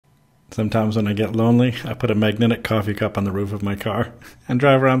Sometimes when I get lonely, I put a magnetic coffee cup on the roof of my car and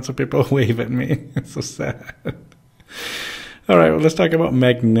drive around so people wave at me. It's so sad. All right, well, let's talk about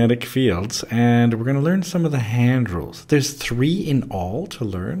magnetic fields, and we're going to learn some of the hand rules. There's 3 in all to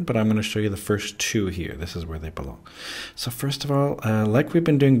learn, but I'm going to show you the first 2 here. This is where they belong. So first of all, like we've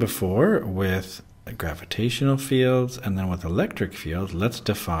been doing before with gravitational fields and then with electric fields, let's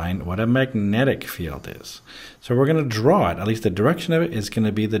define what a magnetic field is. So we're going to draw it. At least the direction of it is going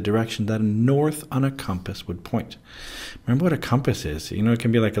to be the direction that north on a compass would point. Remember what a compass is? You know, it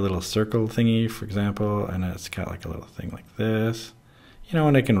can be like a little circle thingy, for example, and it's got like a little thing like this. You know,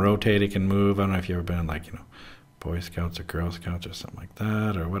 and it can rotate, it can move. I don't know if you've ever been in like, you know, Boy Scouts or Girl Scouts or something like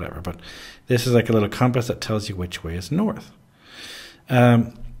that or whatever. But this is like a little compass that tells you which way is north.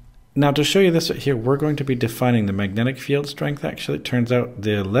 Now, to show you this here, we're going to be defining the magnetic field strength. Actually, it turns out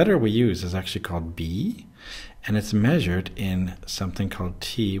the letter we use is actually called B, and it's measured in something called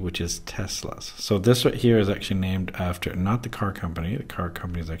T, which is Tesla's. So this right here is actually named after, not the car company. The car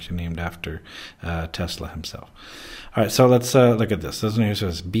company is actually named after Tesla himself. All right, so let's look at this. This one here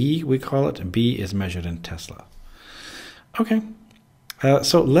says B, we call it. B is measured in Tesla. Okay.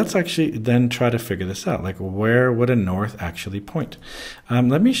 So let's actually then try to figure this out. Like, where would a north actually point?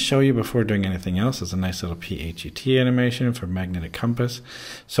 Let me show you before doing anything else. It's a nice little PHET animation for magnetic compass.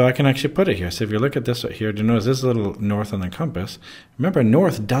 So I can actually put it here. So if you look at this right here, do you notice this little north on the compass? Remember,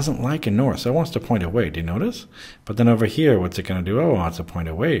 north doesn't like a north, so it wants to point away. Do you notice? But then over here, what's it going to do? Oh, it wants to point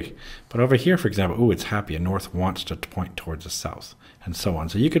away. But over here, for example, ooh, it's happy. A north wants to point towards the south, and so on.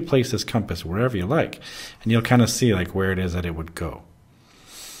 So you could place this compass wherever you like, and you'll kind of see like where it is that it would go.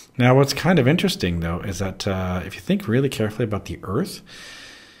 Now, what's kind of interesting, though, is that if you think really carefully about the Earth,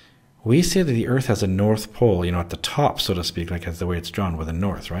 we say that the Earth has a north pole, you know, at the top, so to speak, like as the way it's drawn with a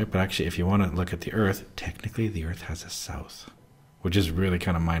north, right? But actually, if you want to look at the Earth, technically the Earth has a south, which is really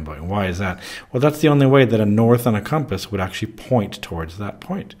kind of mind-blowing. Why is that? Well, that's the only way that a north on a compass would actually point towards that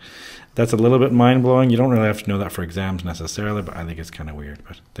point. That's a little bit mind-blowing. You don't really have to know that for exams necessarily, but I think it's kind of weird.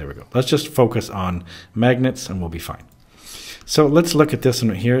 But there we go. Let's just focus on magnets, and we'll be fine. So let's look at this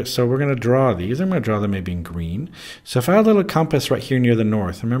one right here. So we're going to draw these. I'm going to draw them maybe in green. So if I have a little compass right here near the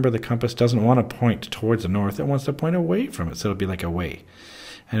north, remember the compass doesn't want to point towards the north. It wants to point away from it. So it'll be like away.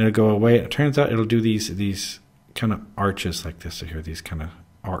 And it'll go away. It turns out it'll do these kind of arches like this here, these kind of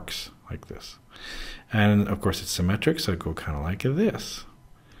arcs like this. And of course it's symmetric, so it'll go kind of like this.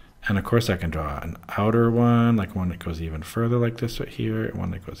 And of course I can draw an outer one, like one that goes even further like this right here, one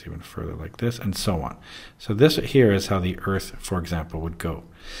that goes even further like this, and so on. So this right here is how the Earth, for example, would go.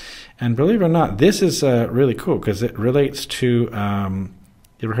 And believe it or not, this is really cool because it relates to, you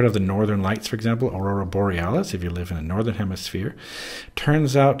ever heard of the Northern Lights, for example, Aurora Borealis, if you live in the Northern Hemisphere.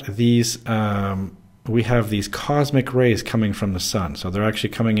 Turns out these, we have these cosmic rays coming from the sun. So they're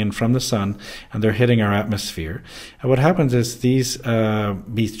actually coming in from the sun and they're hitting our atmosphere. And what happens is these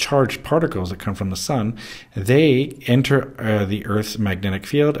charged particles that come from the sun, they enter the Earth's magnetic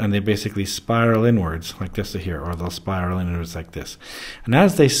field and they basically spiral inwards like this here, or they'll spiral inwards like this. And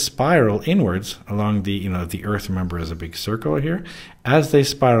as they spiral inwards along the, you know, the Earth, remember, is a big circle here. As they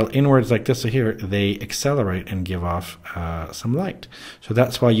spiral inwards like this here, they accelerate and give off some light. So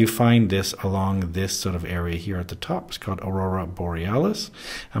that's why you find this along this sort of area here at the top. It's called Aurora Borealis.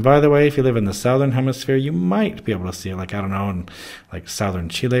 And by the way, if you live in the southern hemisphere, you might be able to see it, like, I don't know, in like southern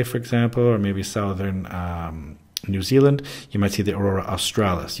Chile, for example, or maybe southern New Zealand. You might see the Aurora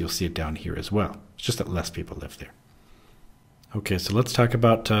Australis. You'll see it down here as well. It's just that less people live there. Okay, so let's talk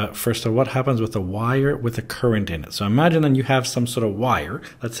about first of all, what happens with a wire with a current in it. So imagine that you have some sort of wire.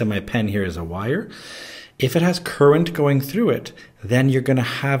 Let's say my pen here is a wire. If it has current going through it, then you're going to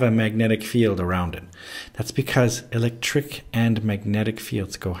have a magnetic field around it. That's because electric and magnetic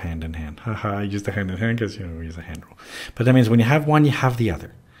fields go hand in hand. Haha, I use the hand in hand because, you know, we use a hand rule. But that means when you have one, you have the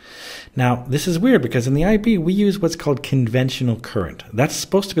other. Now, this is weird because in the IB, we use what's called conventional current. That's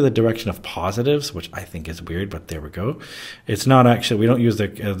supposed to be the direction of positives, which I think is weird, but there we go. It's not actually, we don't use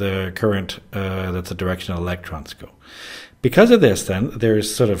the current that's the direction electrons go. Because of this, then,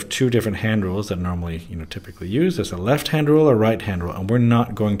 there's sort of two different hand rules that normally, you know, typically use. There's a left-hand rule or right-hand rule, and we're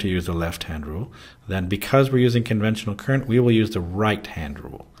not going to use the left-hand rule. Then, because we're using conventional current, we will use the right-hand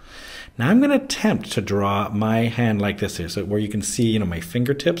rule. Now I'm going to attempt to draw my hand like this here, so where you can see, you know, my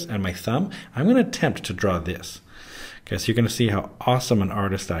fingertips and my thumb. I'm going to attempt to draw this. Okay, so you're going to see how awesome an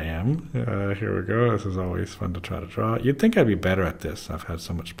artist I am. Here we go. This is always fun to try to draw. You'd think I'd be better at this. I've had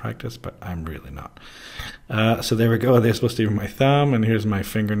so much practice, but I'm really not. So there we go. They're supposed to be my thumb, and here's my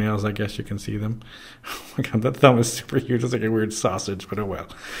fingernails. I guess you can see them. Oh my God, that thumb is super huge. It's like a weird sausage, but oh well.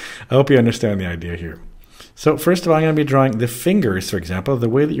 I hope you understand the idea here. So first of all, I'm going to be drawing the fingers, for example, the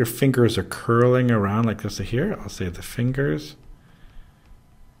way that your fingers are curling around like this here. I'll say the fingers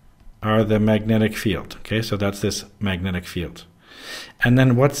are the magnetic field. Okay, so that's this magnetic field. And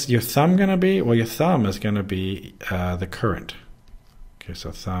then what's your thumb going to be? Well, your thumb is going to be the current. Okay,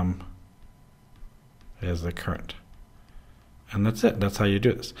 so thumb is the current. And that's it. That's how you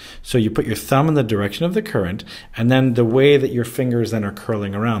do this. So you put your thumb in the direction of the current, and then the way that your fingers then are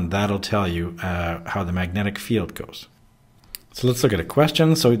curling around, that'll tell you how the magnetic field goes. So let's look at a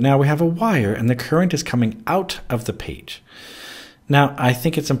question. So now we have a wire, and the current is coming out of the page. Now, I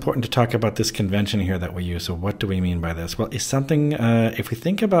think it's important to talk about this convention here that we use. So what do we mean by this? Well, it's something, if we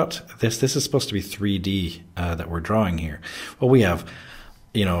think about this, this is supposed to be 3D that we're drawing here. Well, we have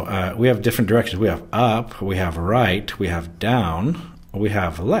we have different directions. We have up, we have right, we have down, we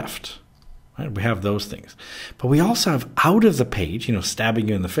have left. Right? We have those things. But we also have out of the page, stabbing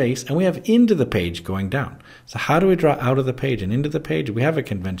you in the face, and we have into the page going down. So how do we draw out of the page and into the page? We have a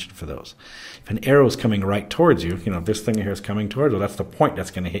convention for those. If an arrow is coming right towards you, this thing here is coming towards you, that's the point that's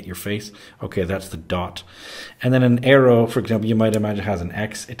going to hit your face. Okay, that's the dot. And then an arrow, for example, you might imagine has an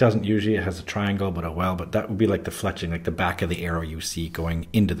X. It doesn't usually. It has a triangle, but a well. But that would be like the fletching, like the back of the arrow you see going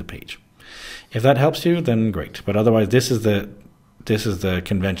into the page. If that helps you, then great. But otherwise, this is the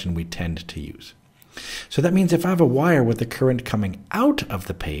convention we tend to use. So that means if I have a wire with the current coming out of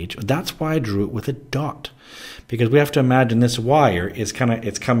the page, that's why I drew it with a dot. Because we have to imagine this wire is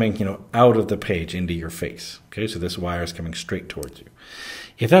it's coming, out of the page into your face. Okay, so this wire is coming straight towards you.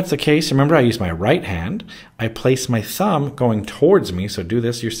 If that's the case, remember I use my right hand. I place my thumb going towards me. So do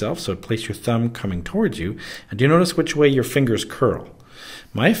this yourself. So place your thumb coming towards you. And do you notice which way your fingers curl?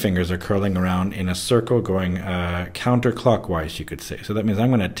 My fingers are curling around in a circle going counterclockwise, you could say. So that means I'm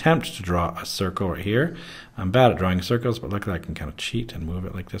going to attempt to draw a circle right here. I'm bad at drawing circles, but luckily I can kind of cheat and move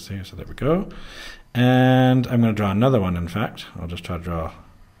it like this here. So there we go. And I'm going to draw another one, in fact. I'll just try to draw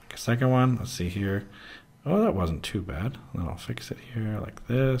a second one. Let's see here. Oh, that wasn't too bad. Then I'll fix it here like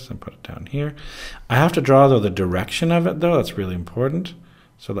this and put it down here. I have to draw, though, the direction of it, though. That's really important.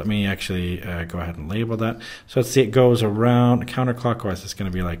 So let me actually go ahead and label that. So let's see, it goes around counterclockwise. It's going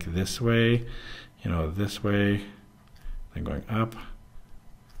to be like this way, this way, then going up,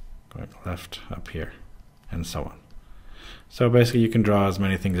 going left, up here, and so on. So basically you can draw as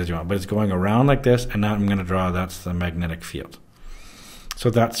many things as you want, but it's going around like this, and now I'm going to draw, that's the magnetic field.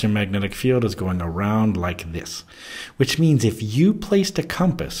 So that's your magnetic field is going around like this, which means if you placed a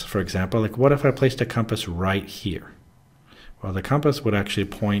compass, for example, like what if I placed a compass right here? Well, the compass would actually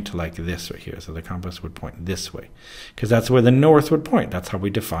point like this right here. So the compass would point this way because that's where the north would point. That's how we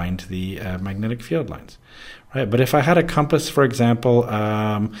defined the magnetic field lines, right? But if I had a compass, for example,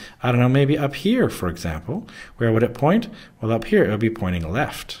 I don't know, maybe up here, for example, where would it point? Well, up here, it would be pointing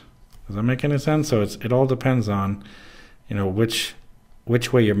left. Does that make any sense? So it all depends on, which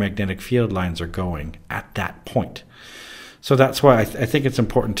way your magnetic field lines are going at that point. So that's why I think it's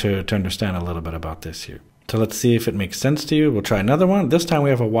important to understand a little bit about this here. So let's see if it makes sense to you. We'll try another one. This time we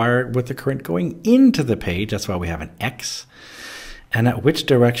have a wire with the current going into the page. That's why we have an X. And at which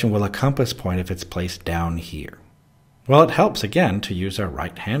direction will a compass point if it's placed down here? Well, it helps, again, to use our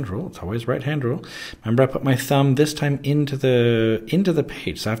right hand rule. It's always right hand rule. Remember, I put my thumb this time into the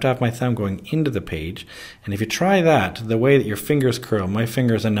page. So I have to have my thumb going into the page. And if you try that, the way that your fingers curl, my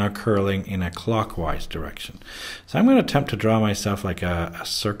fingers are now curling in a clockwise direction. So I'm going to attempt to draw myself like a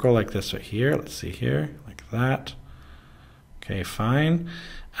circle like this right here. Let's see here, like that. Okay, fine.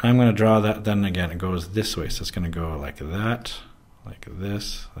 And I'm going to draw that, then again, it goes this way. So it's going to go like that, like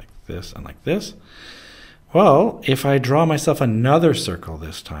this, and like this. Well, if I draw myself another circle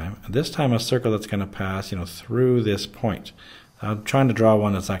this time a circle that's going to pass, through this point. I'm trying to draw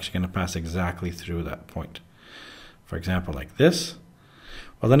one that's actually going to pass exactly through that point. For example, like this.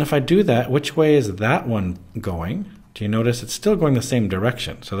 Well, then if I do that, which way is that one going? Do you notice it's still going the same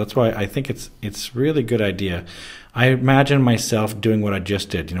direction? So that's why I think it's really good idea. I imagine myself doing what I just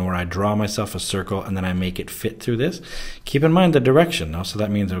did, where I draw myself a circle and then I make it fit through this. Keep in mind the direction, though. So that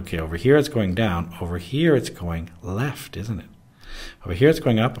means, okay, over here it's going down. Over here it's going left, isn't it? Over here it's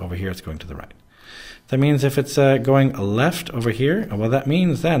going up. Over here it's going to the right. That means if it's going left over here, well, that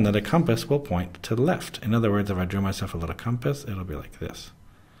means then that a compass will point to the left. In other words, if I drew myself a little compass, it'll be like this.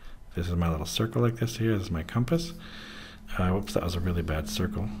 This is my little circle like this here. This is my compass. Whoops, that was a really bad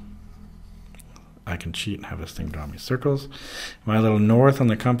circle. I can cheat and have this thing draw me circles. My little north on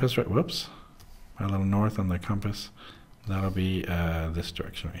the compass, right? Whoops. My little north on the compass, that'll be this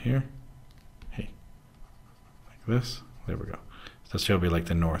direction right here. Hey, like this. There we go. So this will be like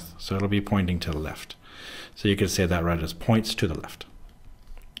the north. So it'll be pointing to the left. So you could say that right as points to the left.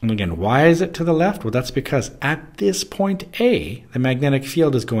 And again, why is it to the left? Well, that's because at this point A, the magnetic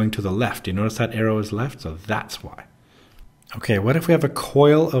field is going to the left. You notice that arrow is left? So that's why. Okay, what if we have a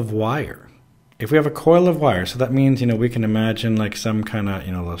coil of wire? If we have a coil of wire, so that means, we can imagine like some kind of,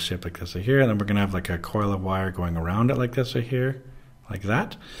 little shape like this right here, and then we're going to have like a coil of wire going around it like this right here, like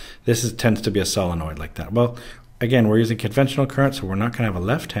that. This tends to be a solenoid like that. Well, again, we're using conventional current, so we're not going to have a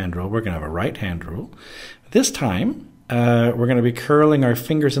left-hand rule, we're going to have a right-hand rule. This time, we're going to be curling our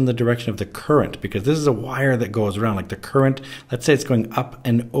fingers in the direction of the current, because this is a wire that goes around, like the current, let's say it's going up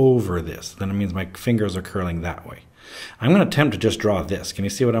and over this, then it means my fingers are curling that way. I'm going to attempt to just draw this. Can you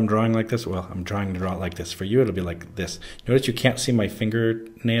see what I'm drawing like this? Well, I'm trying to draw it like this. For you, it'll be like this. Notice you can't see my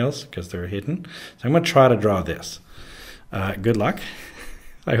fingernails because they're hidden. So I'm going to try to draw this. Good luck.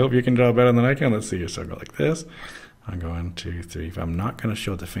 I hope you can draw better than I can. Let's see. So I'll go like this. I'll go 1, 2, 3. I'm not going to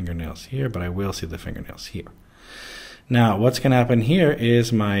show the fingernails here, but I will see the fingernails here. Now, what's going to happen here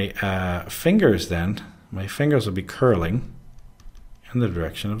is my fingers then, my fingers will be curling in the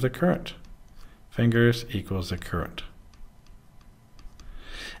direction of the current. Fingers equals the current.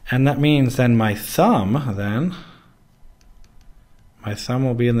 And that means then my thumb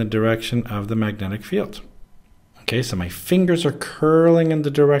will be in the direction of the magnetic field. Okay, so my fingers are curling in the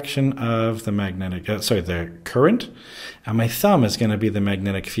direction of the the current, and my thumb is going to be the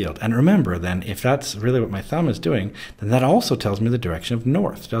magnetic field. And remember then, if that's really what my thumb is doing, then that also tells me the direction of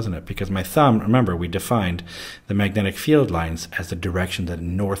north, doesn't it? Because my thumb, remember, we defined the magnetic field lines as the direction that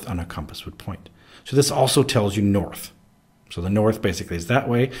north on a compass would point. So this also tells you north. So the north basically is that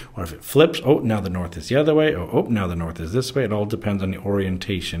way, or if it flips, oh, now the north is the other way, or oh, now the north is this way. It all depends on the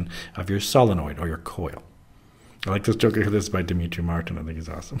orientation of your solenoid or your coil. I like this joke. This is by Dimitri Martin. I think he's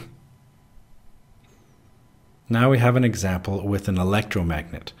awesome. Now we have an example with an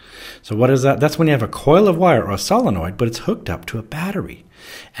electromagnet. So what is that? That's when you have a coil of wire or a solenoid, but it's hooked up to a battery.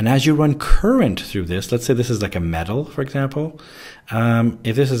 And as you run current through this, let's say this is like a metal, for example.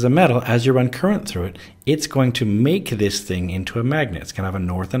 If this is a metal, as you run current through it, it's going to make this thing into a magnet. It's going to have a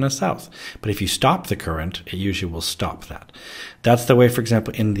north and a south. But if you stop the current, it usually will stop that. That's the way, for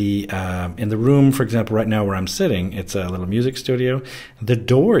example, in the room, for example, right now where I'm sitting, it's a little music studio. The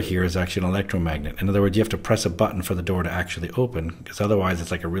door here is actually an electromagnet. In other words, you have to press a button for the door to actually open, because otherwise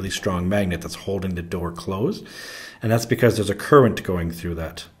it's like a really strong magnet that's holding the door closed. And that's because there's a current going through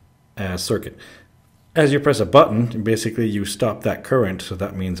that circuit. As you press a button, basically you stop that current, so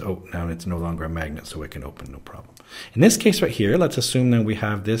that means, oh, now it's no longer a magnet, so it can open, no problem. In this case right here, let's assume that we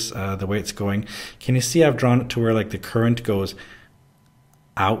have this, the way it's going. Can you see I've drawn it to where like the current goes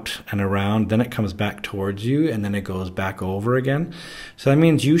out and around, then it comes back towards you, and then it goes back over again? So that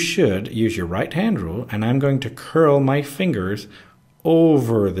means you should use your right hand rule, and I'm going to curl my fingers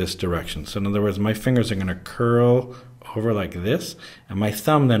over this direction. So in other words, my fingers are going to curl over like this, and my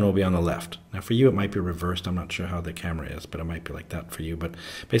thumb then will be on the left. Now for you it might be reversed. I'm not sure how the camera is, but it might be like that for you. But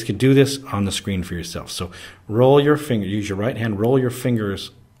basically do this on the screen for yourself. So roll your finger, use your right hand, roll your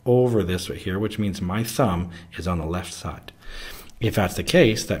fingers over this right here, which means my thumb is on the left side. If that's the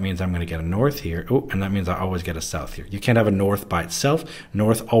case, that means I'm going to get a north here. Oh, and that means I always get a south here. You can't have a north by itself.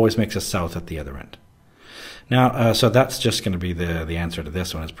 North always makes a south at the other end. Now, so that's just going to be the answer to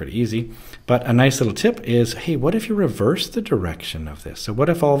this one. It's pretty easy. But a nice little tip is, hey, what if you reverse the direction of this? So what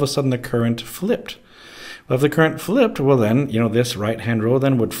if all of a sudden the current flipped? Well, if the current flipped, well then, this right-hand row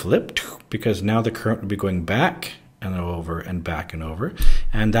then would flip, because now the current would be going back and over and back and over.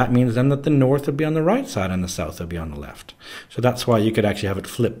 And that means then that the north would be on the right side and the south would be on the left. So that's why you could actually have it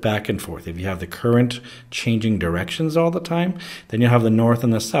flip back and forth. If you have the current changing directions all the time, then you'll have the north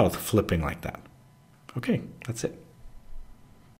and the south flipping like that. Okay, that's it.